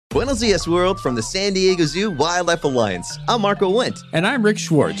Buenos dias, world, from the San Diego Zoo Wildlife Alliance. I'm Marco Wendt. And I'm Rick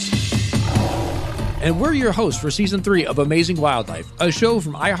Schwartz. And we're your hosts for Season 3 of Amazing Wildlife, a show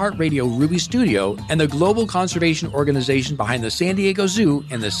from iHeartRadio Ruby Studio and the global conservation organization behind the San Diego Zoo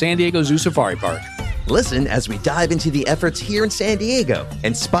and the San Diego Zoo Safari Park. Listen as we dive into the efforts here in San Diego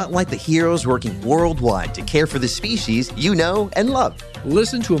and spotlight the heroes working worldwide to care for the species you know and love.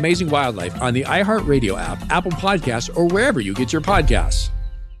 Listen to Amazing Wildlife on the iHeartRadio app, Apple Podcasts, or wherever you get your podcasts.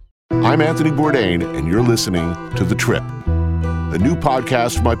 I'm Anthony Bourdain, and you're listening to The Trip, a new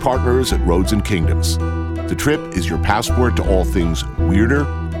podcast from my partners at Roads and Kingdoms. The Trip is your passport to all things weirder,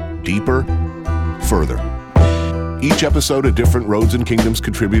 deeper, further. Each episode, a different Roads and Kingdoms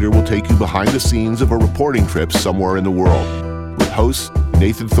contributor will take you behind the scenes of a reporting trip somewhere in the world, with host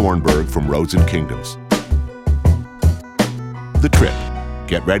Nathan Thornburg from Roads and Kingdoms. The Trip.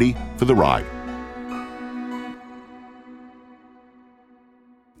 Get ready for the ride.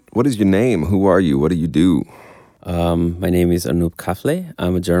 What is your name? Who are you? What do you do? My name is Anup Kafle.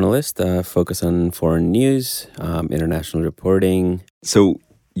 I'm a journalist, focus on foreign news, international reporting. So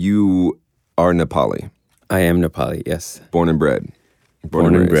you are Nepali? I am Nepali, yes. Born and bred?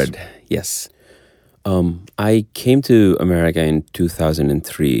 Born and bred, yes. I came to America in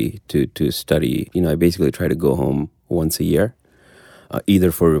 2003 to study. I basically try to go home once a year,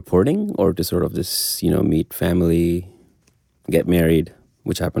 either for reporting or to sort of just, meet family, get married,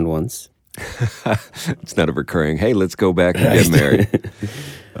 which happened once. It's not a recurring, hey, let's go back and get married.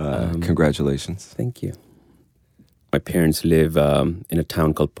 Congratulations. Thank you. My parents live in a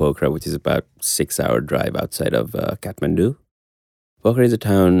town called Pokhara, which is about 6-hour drive outside of Kathmandu. Pokhara is a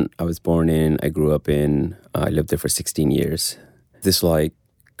town I was born in, I grew up in. I lived there for 16 years. This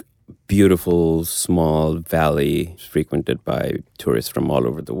beautiful, small valley frequented by tourists from all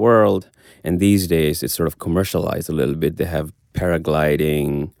over the world. And these days, it's sort of commercialized a little bit. They have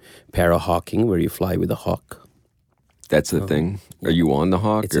paragliding, parahawking, where you fly with a hawk. That's the thing? Yeah. Are you on the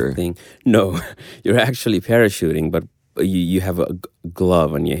hawk? It's a thing. No, you're actually parachuting, but you have a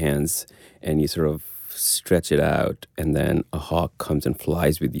glove on your hands, and you sort of stretch it out, and then a hawk comes and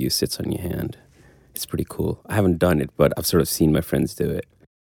flies with you, sits on your hand. It's pretty cool. I haven't done it, but I've sort of seen my friends do it.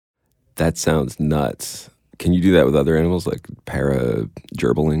 That sounds nuts. Can you do that with other animals, like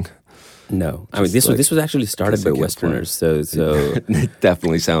para-gerbling? No. I mean, this was actually started by Westerners, so it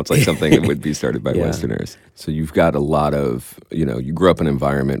definitely sounds like something that would be started by Westerners. So you've got a lot of, you grew up in an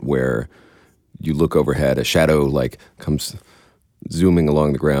environment where you look overhead, a shadow comes zooming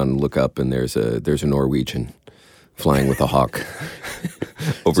along the ground, and look up, and there's a Norwegian flying with a hawk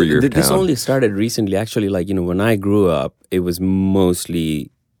over your town. This only started recently. Actually, when I grew up, it was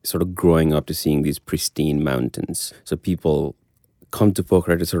mostly sort of growing up to seeing these pristine mountains. So people come to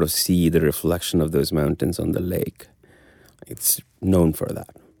Pokhara to sort of see the reflection of those mountains on the lake. It's known for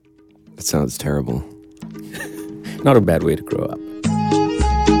that. That sounds terrible. Not a bad way to grow up.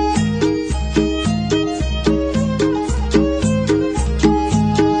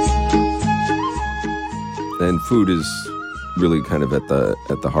 And food is really kind of at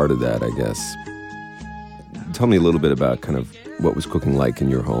the heart of that, I guess. Tell me a little bit about kind of what was cooking like in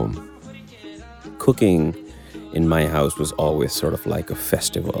your home. Cooking in my house was always sort of like a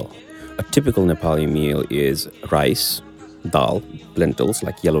festival. A typical Nepali meal is rice, dal, lentils,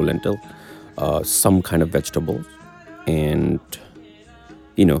 like yellow lentil, some kind of vegetables, and,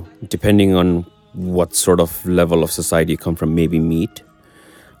 depending on what sort of level of society you come from, maybe meat,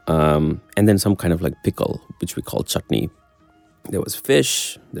 and then some kind of pickle, which we call chutney. There was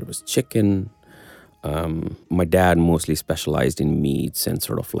fish, there was chicken. My dad mostly specialized in meats and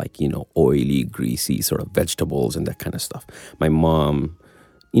sort of oily, greasy sort of vegetables and that kind of stuff. My mom,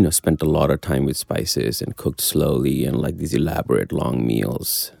 spent a lot of time with spices and cooked slowly and these elaborate long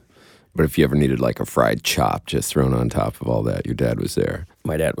meals. But if you ever needed a fried chop just thrown on top of all that, your dad was there.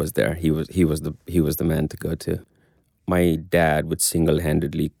 My dad was there. He was the man to go to. My dad would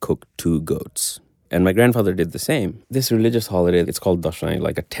single-handedly cook 2 goats. And my grandfather did the same. This religious holiday, it's called Dashain,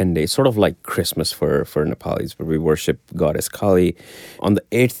 a 10-day, sort of like Christmas for Nepalis, where we worship goddess Kali. On the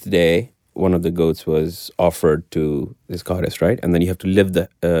 8th day, one of the goats was offered to this goddess, right? And then you have to live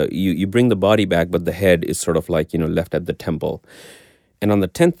you bring the body back, but the head is sort of left at the temple. And on the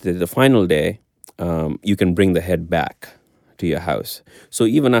 10th day, the final day, you can bring the head back to your house. So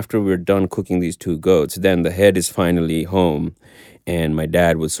even after we're done cooking these 2 goats, then the head is finally home. And my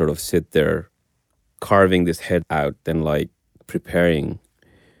dad would sort of sit there carving this head out, then preparing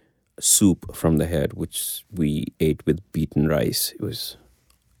soup from the head, which we ate with beaten rice. It was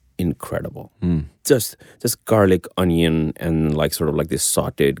incredible. Just garlic, onion, and sort of this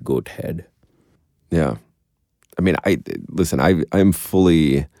sautéed goat head. Yeah. I mean, I'm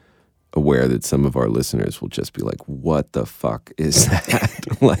fully aware that some of our listeners will just be like, what the fuck is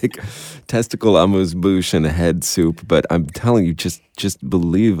that? Like testicle amuse-bouche and head soup. But I'm telling you, just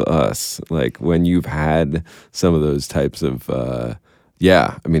believe us. Like when you've had some of those types of, I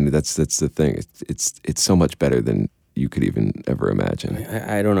mean, that's the thing. It's so much better than you could even ever imagine.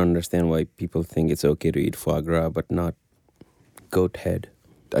 I don't understand why people think it's okay to eat foie gras, but not goat head.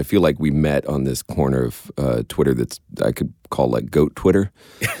 I feel like we met on this corner of Twitter that's I could call like goat Twitter,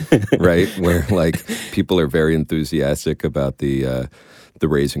 right? Where like people are very enthusiastic about the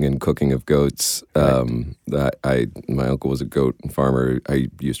raising and cooking of goats. Right. My uncle was a goat farmer. I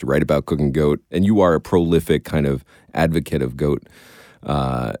used to write about cooking goat, and you are a prolific kind of advocate of goat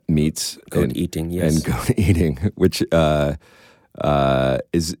meats, eating, yes, and goat eating, which is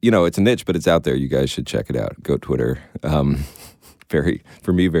it's a niche, but it's out there. You guys should check it out. Goat Twitter.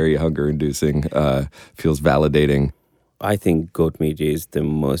 For me, very hunger-inducing, feels validating. I think goat meat is the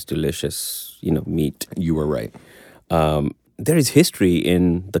most delicious, meat. You were right. There is history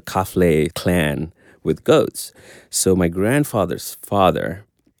in the Kafle clan with goats. So my grandfather's father,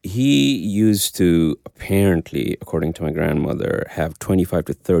 he used to apparently, according to my grandmother, have 25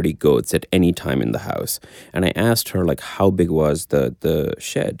 to 30 goats at any time in the house. And I asked her, like, how big was the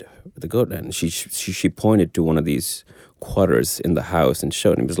shed, the goat? And she pointed to one of these quarters in the house and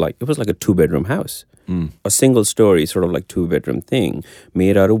showed him. It was like a 2-bedroom house. A single story, sort of like 2-bedroom thing,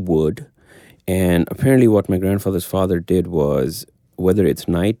 made out of wood. And apparently what my grandfather's father did was, whether it's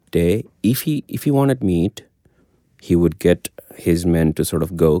night, day, if he wanted meat, he would get his men to sort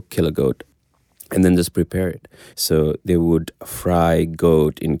of go kill a goat and then just prepare it. So they would fry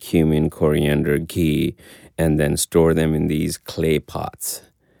goat in cumin, coriander, ghee, and then store them in these clay pots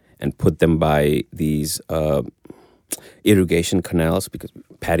and put them by these irrigation canals, because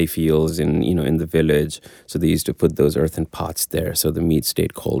paddy fields in the village. So they used to put those earthen pots there, so the meat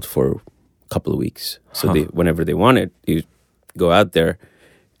stayed cold for a couple of weeks. So whenever they wanted, you go out there,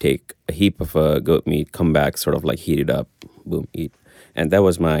 take a heap of goat meat, come back, sort of like heat it up, boom, eat. And that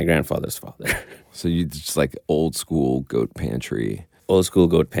was my grandfather's father. So you just like old school goat pantry. Old school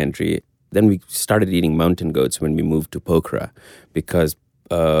goat pantry. Then we started eating mountain goats when we moved to Pokhara, because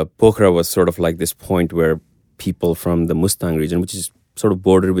Pokhara was sort of like this point where people from the Mustang region, which is sort of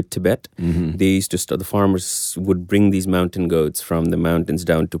bordered with Tibet, they used to the farmers would bring these mountain goats from the mountains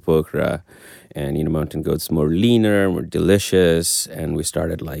down to Pokhara. And, mountain goats more leaner, more delicious. And we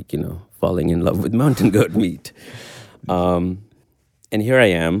started falling in love with mountain goat meat. And here I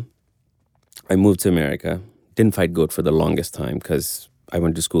am. I moved to America. Didn't fight goat for the longest time because I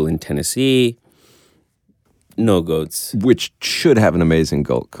went to school in Tennessee. No goats. Which should have an amazing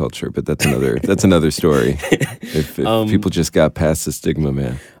goat culture, but that's another story. If people just got past the stigma,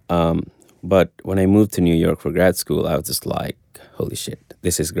 man. But when I moved to New York for grad school, I was just like, holy shit,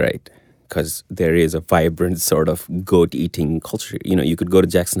 this is great. Because there is a vibrant sort of goat-eating culture. You could go to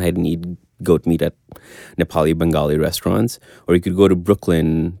Jackson Heights and eat goat meat at Nepali, Bengali restaurants. Or you could go to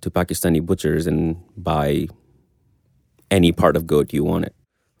Brooklyn to Pakistani butchers and buy any part of goat you wanted.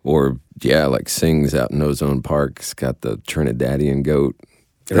 Or, like Singh's out in Ozone Park. It's got the Trinidadian goat.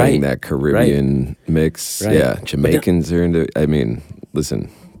 Right. That Caribbean mix. Right. Yeah, Jamaicans are into... I mean,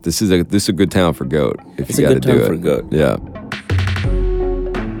 listen, this is a good town for goat. If you got to do it. It's a good town for goat. Yeah.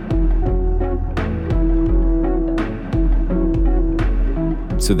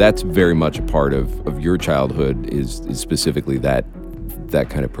 So that's very much a part of your childhood is specifically that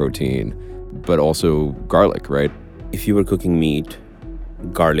kind of protein, but also garlic, right? If you were cooking meat,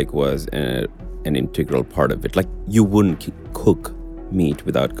 garlic was an integral part of it. Like, you wouldn't cook meat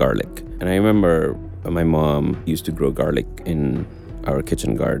without garlic. And I remember my mom used to grow garlic in our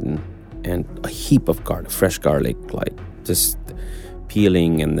kitchen garden, and a heap of garlic, fresh garlic, like just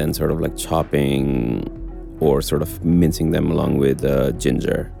peeling and then sort of like chopping or sort of mincing them along with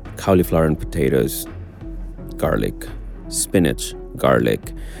ginger, cauliflower and potatoes, garlic, spinach,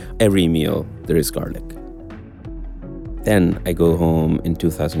 garlic. Every meal, there is garlic. Then I go home in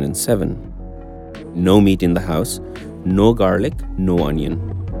 2007. No meat in the house, no garlic, no onion.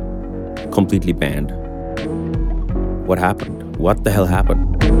 Completely banned. What happened? What the hell happened?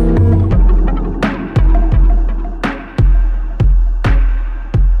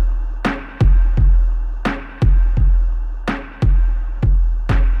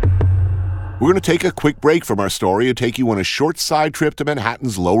 We're going to take a quick break from our story and take you on a short side trip to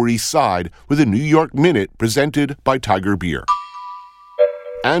Manhattan's Lower East Side with a New York Minute presented by Tiger Beer.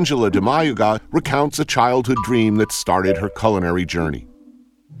 Angela DeMayuga recounts a childhood dream that started her culinary journey.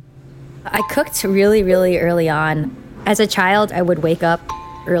 I cooked really, really early on. As a child, I would wake up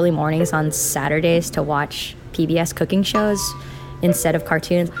early mornings on Saturdays to watch PBS cooking shows. instead of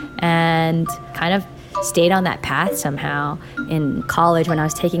cartoons, and kind of stayed on that path somehow. In college, when I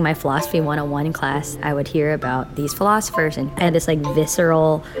was taking my philosophy 101 class, I would hear about these philosophers, and I had this like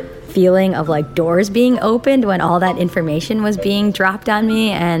visceral feeling of like doors being opened when all that information was being dropped on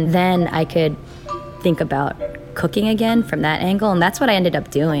me. And then I could think about cooking again from that angle, and that's what I ended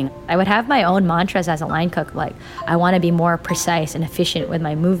up doing. I would have my own mantras as a line cook, like I want to be more precise and efficient with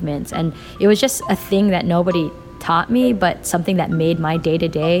my movements, and it was just a thing that nobody taught me, but something that made my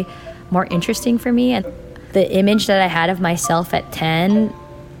day-to-day more interesting for me. And the image that I had of myself at 10,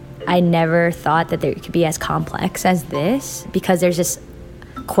 I never thought that it could be as complex as this, because there's this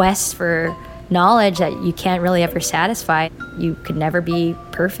quest for knowledge that you can't really ever satisfy. You could never be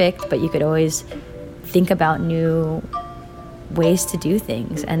perfect, but you could always think about new ways to do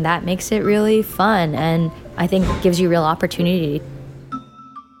things, and that makes it really fun, and I think gives you real opportunity.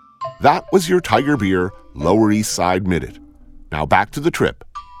 That was your Tiger Beer Lower East Side Minute. Now back to the trip.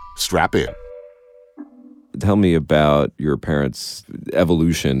 Strap in. Tell me about your parents'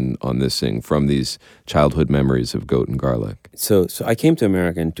 evolution on this thing from these childhood memories of goat and garlic. So I came to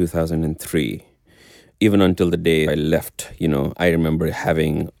America in 2003. Even until the day I left, I remember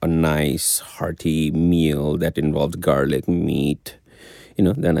having a nice, hearty meal that involved garlic, meat.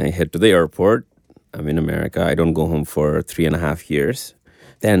 Then I head to the airport. I'm in America. I don't go home for 3.5 years.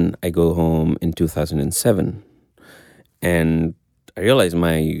 Then I go home in 2007. And I realized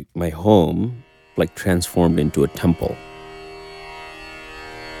my home transformed into a temple.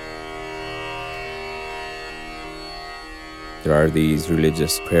 There are these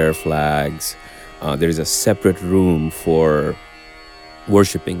religious prayer flags. There is a separate room for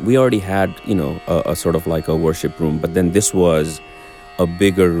worshiping. We already had, a sort of like a worship room, but then this was a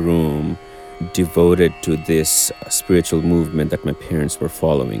bigger room devoted to this spiritual movement that my parents were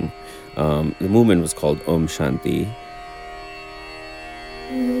following. The movement was called Om Shanti.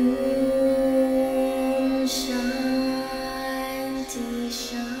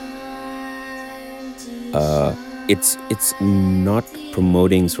 It's not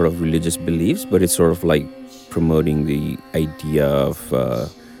promoting sort of religious beliefs, but it's sort of like promoting the idea of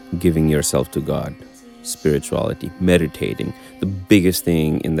giving yourself to God, spirituality, meditating. The biggest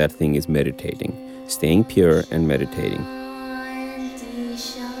thing in that thing is meditating, staying pure and meditating.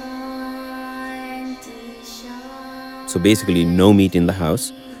 So basically, no meat in the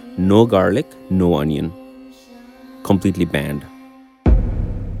house, no garlic, no onion, completely banned.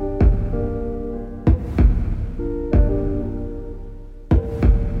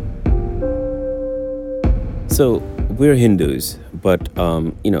 So we're Hindus, but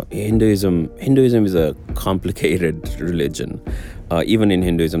Hinduism is a complicated religion. Even in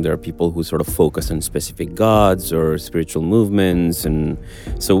Hinduism, there are people who sort of focus on specific gods or spiritual movements, and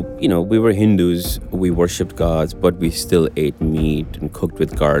so we were Hindus. We worshipped gods, but we still ate meat and cooked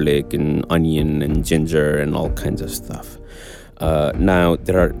with garlic and onion and ginger and all kinds of stuff. Now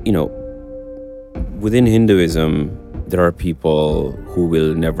there are within Hinduism, there are people who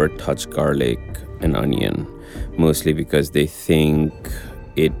will never touch garlic and onion. Mostly because they think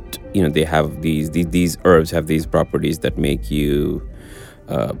they have these herbs have these properties that make you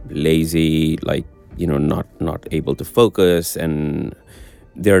lazy, not able to focus, and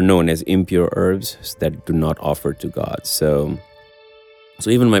they're known as impure herbs that do not offer to God. So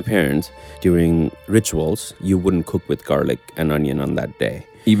even my parents, during rituals, you wouldn't cook with garlic and onion on that day.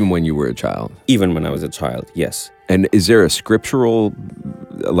 Even when you were a child? Even when I was a child, yes. And is there a scriptural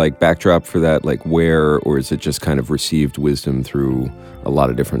backdrop for that, where, or is it just kind of received wisdom through a lot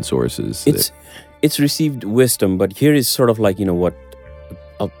of different sources? It's received wisdom, but here is sort of there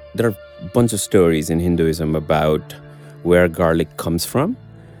are a bunch of stories in Hinduism about where garlic comes from,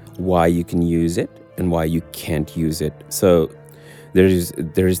 why you can use it, and why you can't use it. So there is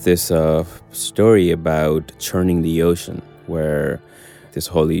this story about churning the ocean, where this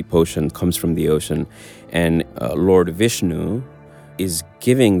holy potion comes from the ocean, and Lord Vishnu is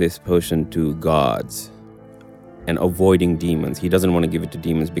giving this potion to gods and avoiding demons. He doesn't want to give it to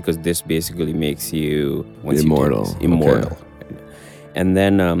demons because this basically makes you immortal. Okay. And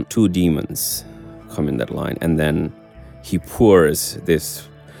then 2 demons come in that line, and then he pours this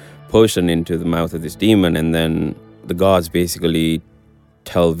potion into the mouth of this demon, and then the gods basically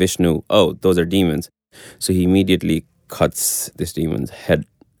tell Vishnu, oh, those are demons. So he immediately cuts this demon's head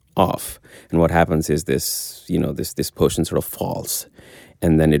off, and what happens is this potion sort of falls,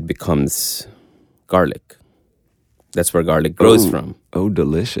 and then it becomes garlic. That's where garlic grows from. Oh,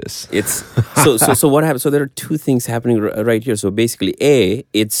 delicious! It's so what happens? So there are 2 things happening right here. So basically,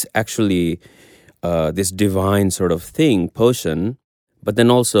 it's actually this divine sort of thing, potion, but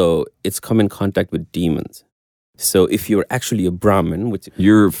then also it's come in contact with demons. So if you're actually a Brahmin, which...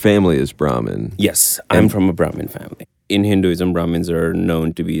 Your family is Brahmin. Yes, I'm from a Brahmin family. In Hinduism, Brahmins are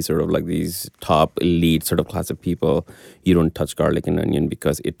known to be sort of like these top elite sort of class of people. You don't touch garlic and onion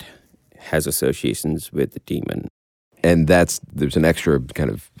because it has associations with the demon. And there's an extra kind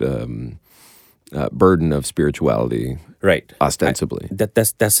of burden of spirituality, right? Ostensibly,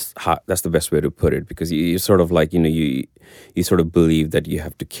 that's the best way to put it, because you sort of like, you sort of believe that you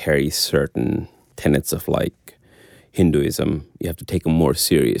have to carry certain tenets of like Hinduism. You have to take them more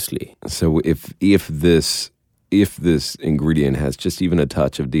seriously. So if this ingredient has just even a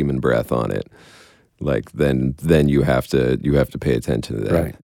touch of demon breath on it, like then you have to pay attention to that.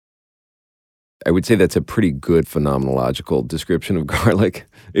 Right. I would say that's a pretty good phenomenological description of garlic.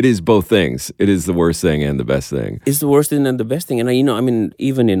 It is both things. It is the worst thing and the best thing. It's the worst thing and the best thing. And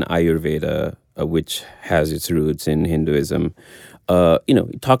even in Ayurveda, which has its roots in Hinduism,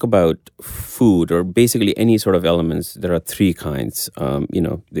 talk about food or basically any sort of elements. There are three kinds.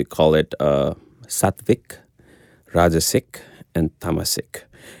 They call it sattvic, rajasic, and tamasic.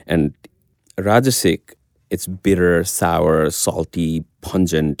 And rajasic, it's bitter, sour, salty,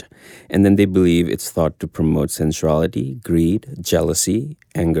 pungent. And then they believe it's thought to promote sensuality, greed, jealousy,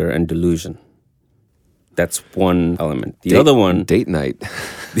 anger, and delusion. That's one element. The other one... Date night.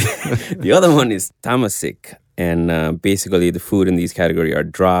 The other one is tamasic. And basically the food in these categories are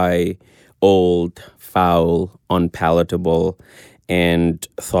dry, old, foul, unpalatable, and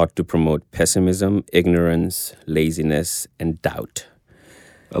thought to promote pessimism, ignorance, laziness, and doubt.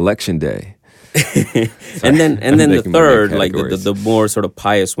 Election day. and then the third, like the more sort of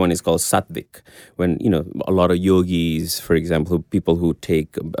pious one, is called sattvic. When a lot of yogis, for example, people who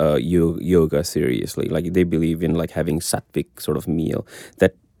take yoga seriously, like they believe in like having sattvic sort of meal.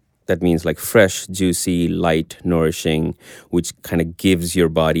 That means like fresh, juicy, light, nourishing, which kind of gives your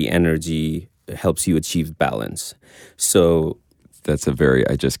body energy, helps you achieve balance. So. That's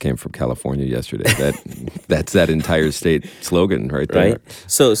I just came from California yesterday. That's that entire state slogan right there. Right.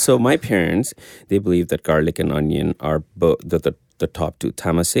 So my parents, they believe that garlic and onion are both the top two,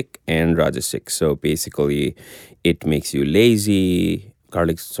 tamasic and rajasic. So basically, it makes you lazy.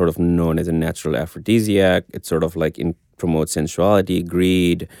 Garlic's sort of known as a natural aphrodisiac. It's sort of like promotes sensuality,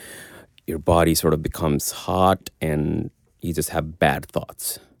 greed. Your body sort of becomes hot and you just have bad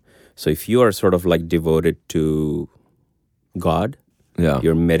thoughts. So if you are sort of like devoted to God,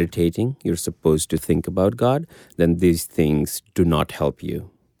 you're meditating, you're supposed to think about God, then these things do not help you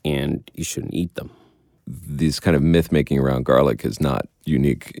and you shouldn't eat them. This kind of myth-making around garlic is not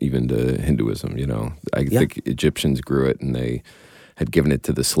unique even to Hinduism, I think Egyptians grew it and they had given it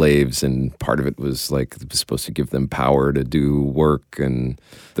to the slaves, and part of it was like it was supposed to give them power to do work. And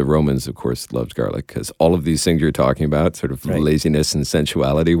the Romans, of course, loved garlic because all of these things you're talking about, sort of laziness and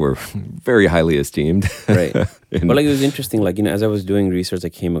sensuality, were very highly esteemed. Right. But like it was interesting, like as I was doing research, I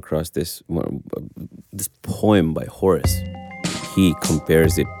came across this poem by Horace. He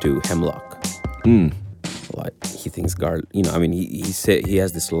compares it to hemlock. Like he thinks garlic, he said he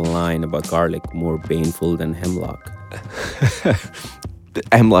has this line about garlic more baneful than hemlock.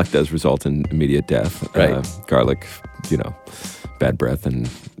 Hemlock does result in immediate death. Right. Garlic, bad breath and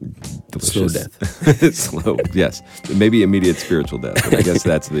delicious. Slow death. Slow, yes. Maybe immediate spiritual death. But I guess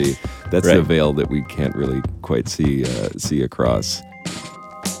that's the veil that we can't really quite see across.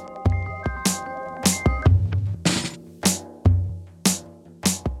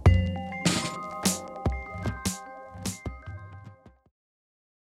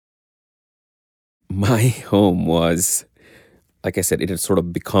 My home was, like I said, it had sort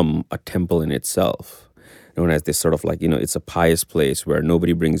of become a temple in itself, known as this sort of like, it's a pious place where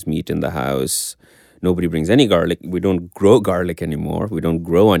nobody brings meat in the house, nobody brings any garlic. We don't grow garlic anymore. We don't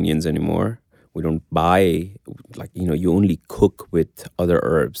grow onions anymore. We don't buy, you only cook with other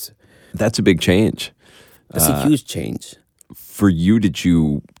herbs. That's a big change. That's a huge change. For you, did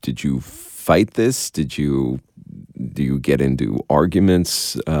you fight this? Do you get into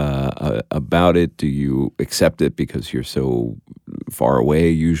arguments about it? Do you accept it because you're so far away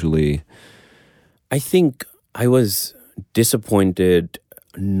usually? I think I was disappointed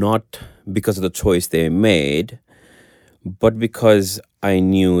not because of the choice they made, but because I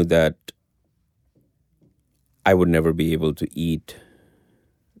knew that I would never be able to eat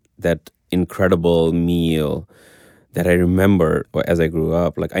that incredible meal that I remember as I grew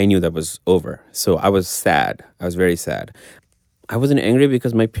up. Like I knew that was over. So I was sad. I was very sad. I wasn't angry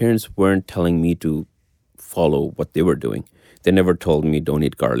because my parents weren't telling me to follow what they were doing. They never told me, don't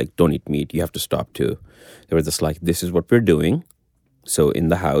eat garlic, don't eat meat, you have to stop too. They were just like, this is what we're doing. So in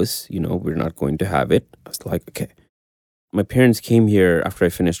the house, we're not going to have it. I was like, okay. My parents came here after I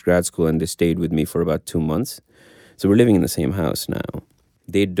finished grad school and they stayed with me for about 2 months. So we're living in the same house now.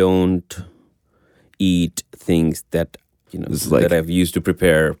 They don't eat things that that I've used to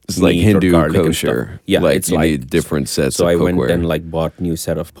prepare. It's like Hindu garlic kosher. Yeah, like it's you like need different sets so of I cookware. went and like bought new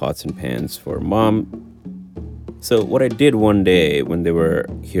set of pots and pans for mom. So what I did one day when they were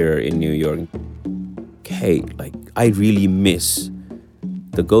here in New York, hey, like I really miss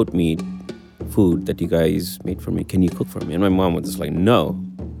the goat meat food that you guys made for me. Can you cook for me? And my mom was just like, no,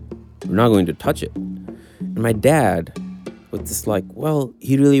 we're not going to touch it. And my dad was just like, well,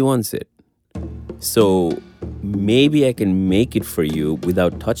 he really wants it. So maybe I can make it for you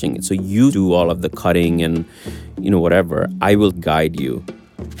without touching it. So you do all of the cutting and, whatever. I will guide you.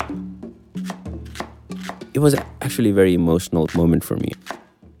 It was actually a very emotional moment for me.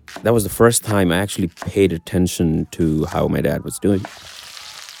 That was the first time I actually paid attention to how my dad was doing.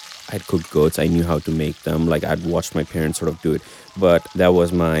 I'd cooked goats. I knew how to make them. Like I'd watched my parents sort of do it. But that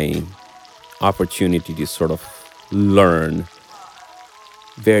was my opportunity to sort of learn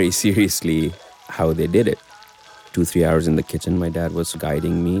very seriously how they did it. 2-3 hours in the kitchen, my dad was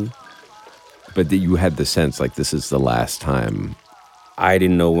guiding me. But you had the sense like this is the last time. I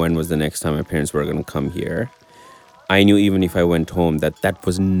didn't know when was the next time my parents were going to come here. I knew even if I went home that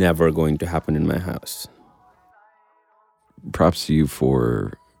was never going to happen in my house. Props to you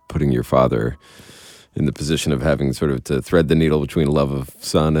for putting your father in the position of having sort of to thread the needle between love of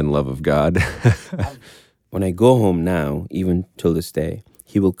son and love of God. When I go home now, even till this day,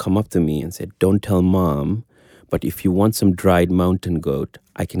 he will come up to me and say, don't tell mom, but if you want some dried mountain goat,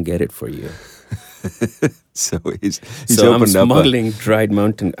 I can get it for you. So he's so opened I'm up smuggling dried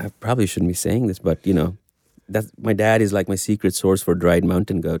mountain. I probably shouldn't be saying this, but that's my dad is like my secret source for dried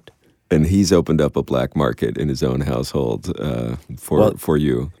mountain goat. And he's opened up a black market in his own household for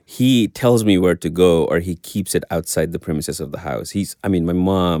you. He tells me where to go, or he keeps it outside the premises of the house. My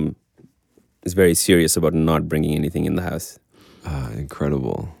mom is very serious about not bringing anything in the house.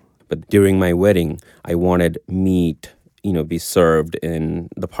 Incredible. But during my wedding, I wanted meat, be served in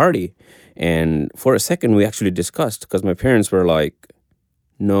the party. And for a second, we actually discussed, because my parents were like,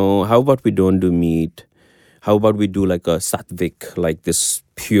 no, how about we don't do meat? How about we do like a satvik, like this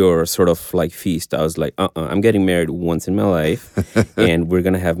pure sort of like feast? I was like, I'm getting married once in my life, and we're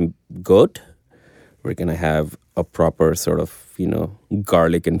going to have goat. We're going to have a proper sort of,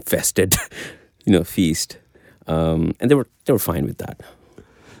 garlic infested, feast. And they were fine with that.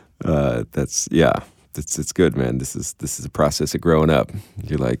 It's good, man. This is a process of growing up.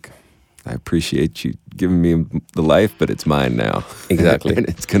 You're like, I appreciate you giving me the life, but it's mine now. Exactly. And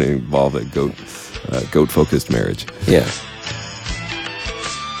it's going to involve a goat-focused marriage. Yeah.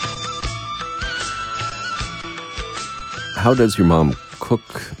 How does your mom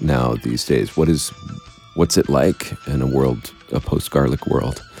cook now these days? What's it like in a post-garlic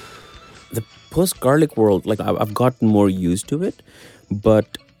world? The post-garlic world, like I've gotten more used to it,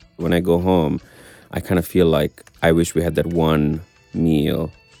 but when I go home, I kind of feel like I wish we had that one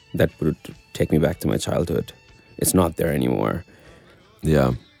meal that would take me back to my childhood. It's not there anymore.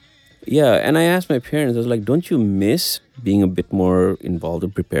 Yeah. Yeah, and I asked my parents, I was like, don't you miss being a bit more involved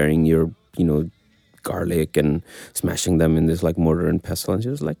in preparing your, garlic and smashing them in this like mortar and pestle? And she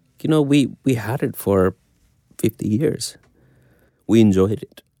was like, we had it for 50 years. We enjoyed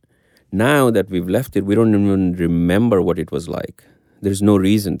it. Now that we've left it, we don't even remember what it was like. There's no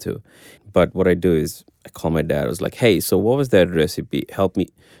reason to. But what I do is I call my dad. I was like, hey, so what was that recipe? Help me.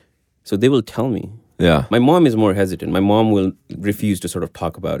 So they will tell me. Yeah. My mom is more hesitant. My mom will refuse to sort of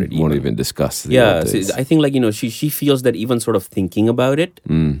talk about it. Won't even discuss it. Yeah. So I think she feels that even sort of thinking about it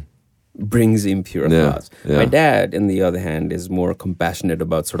brings impure thoughts. Yeah. My dad, on the other hand, is more compassionate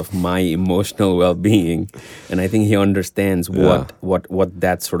about sort of my emotional well-being. And I think he understands what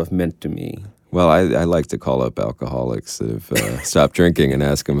that sort of meant to me. Well, I like to call up alcoholics that have stopped drinking and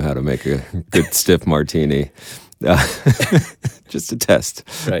ask them how to make a good stiff martini. Just to test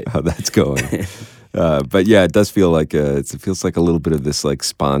how that's going. But yeah, it does feel like it feels like a little bit of this like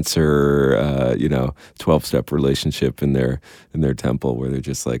sponsor, 12-step relationship in their temple where they're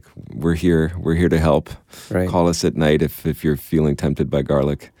just like, we're here to help. Right. Call us at night if you're feeling tempted by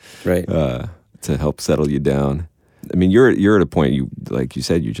garlic. Right. To help settle you down. I mean, you're at a point, like you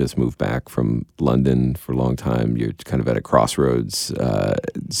said, you just moved back from London for a long time. You're kind of at a crossroads,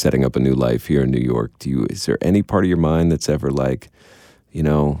 setting up a new life here in New York. Is there any part of your mind that's ever like,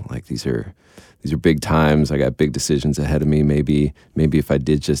 like these are big times. I got big decisions ahead of me. Maybe if I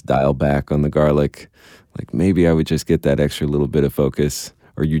did just dial back on the garlic, like maybe I would just get that extra little bit of focus.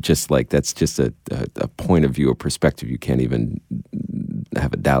 Or you just like, that's just a point of view, a perspective you can't even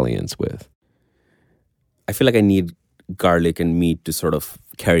have a dalliance with. I feel like I need garlic and meat to sort of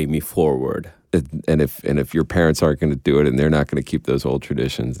carry me forward. And if your parents aren't going to do it and they're not going to keep those old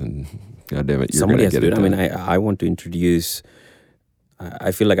traditions, and God damn it, you're going to get it done. I mean, I want to introduce.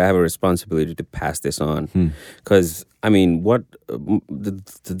 I feel like I have a responsibility to pass this on, because I mean, what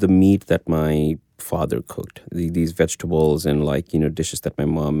the meat that my father cooked, these vegetables and dishes that my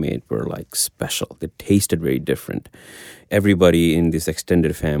mom made were like special. They tasted very different. Everybody in this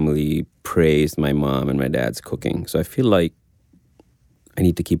extended family praised my mom and my dad's cooking. So I feel like I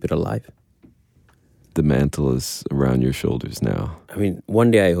need to keep it alive. The mantle is around your shoulders now. I mean,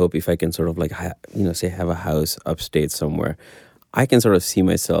 one day I hope if I can sort of say have a house upstate somewhere, I can sort of see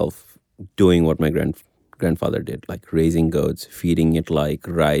myself doing what my grandfather did, like raising goats, feeding it like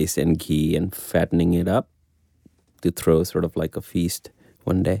rice and ghee and fattening it up to throw sort of like a feast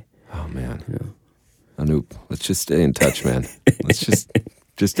one day. Oh, man. Anup, let's just stay in touch, man. Let's just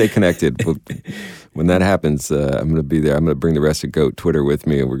stay connected. When that happens, I'm going to be there. I'm going to bring the rest of Goat Twitter with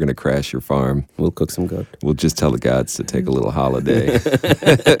me, and we're going to crash your farm. We'll cook some goat. We'll just tell the gods to take a little holiday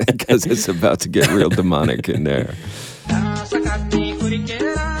because it's about to get real demonic in there.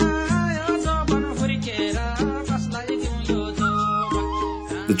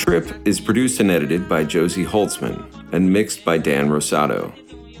 The Trip is produced and edited by Josie Holtzman and mixed by Dan Rosato.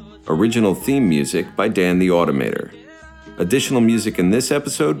 Original theme music by Dan the Automator. Additional music in this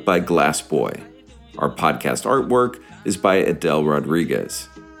episode by Glass Boy. Our podcast artwork is by Adele Rodriguez.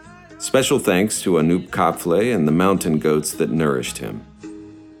 Special thanks to Anup Kapfle and the mountain goats that nourished him.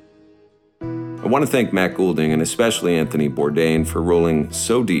 I want to thank Matt Goulding and especially Anthony Bourdain for rolling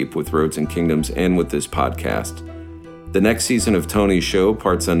so deep with Roads and Kingdoms and with this podcast. The next season of Tony's show,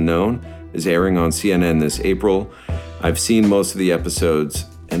 Parts Unknown, is airing on CNN this April. I've seen most of the episodes,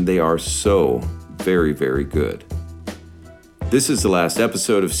 and they are so very, very good. This is the last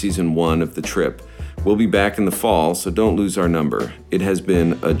episode of Season 1 of The Trip. We'll be back in the fall, so don't lose our number. It has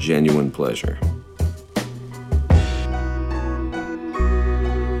been a genuine pleasure.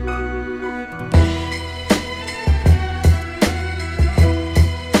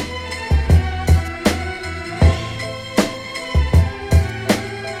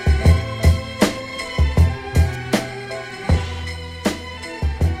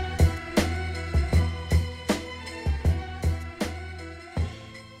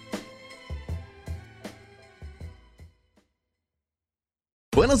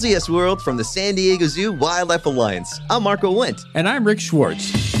 Buenos Dias, world, from the San Diego Zoo Wildlife Alliance. I'm Marco Wendt. And I'm Rick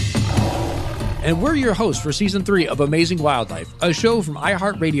Schwartz. And we're your hosts for Season 3 of Amazing Wildlife, a show from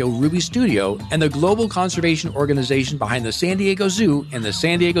iHeartRadio Ruby Studio and the global conservation organization behind the San Diego Zoo and the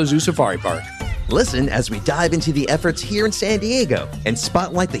San Diego Zoo Safari Park. Listen as we dive into the efforts here in San Diego and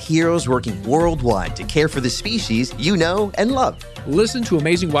spotlight the heroes working worldwide to care for the species you know and love. Listen to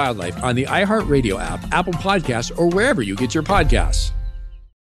Amazing Wildlife on the iHeartRadio app, Apple Podcasts, or wherever you get your podcasts.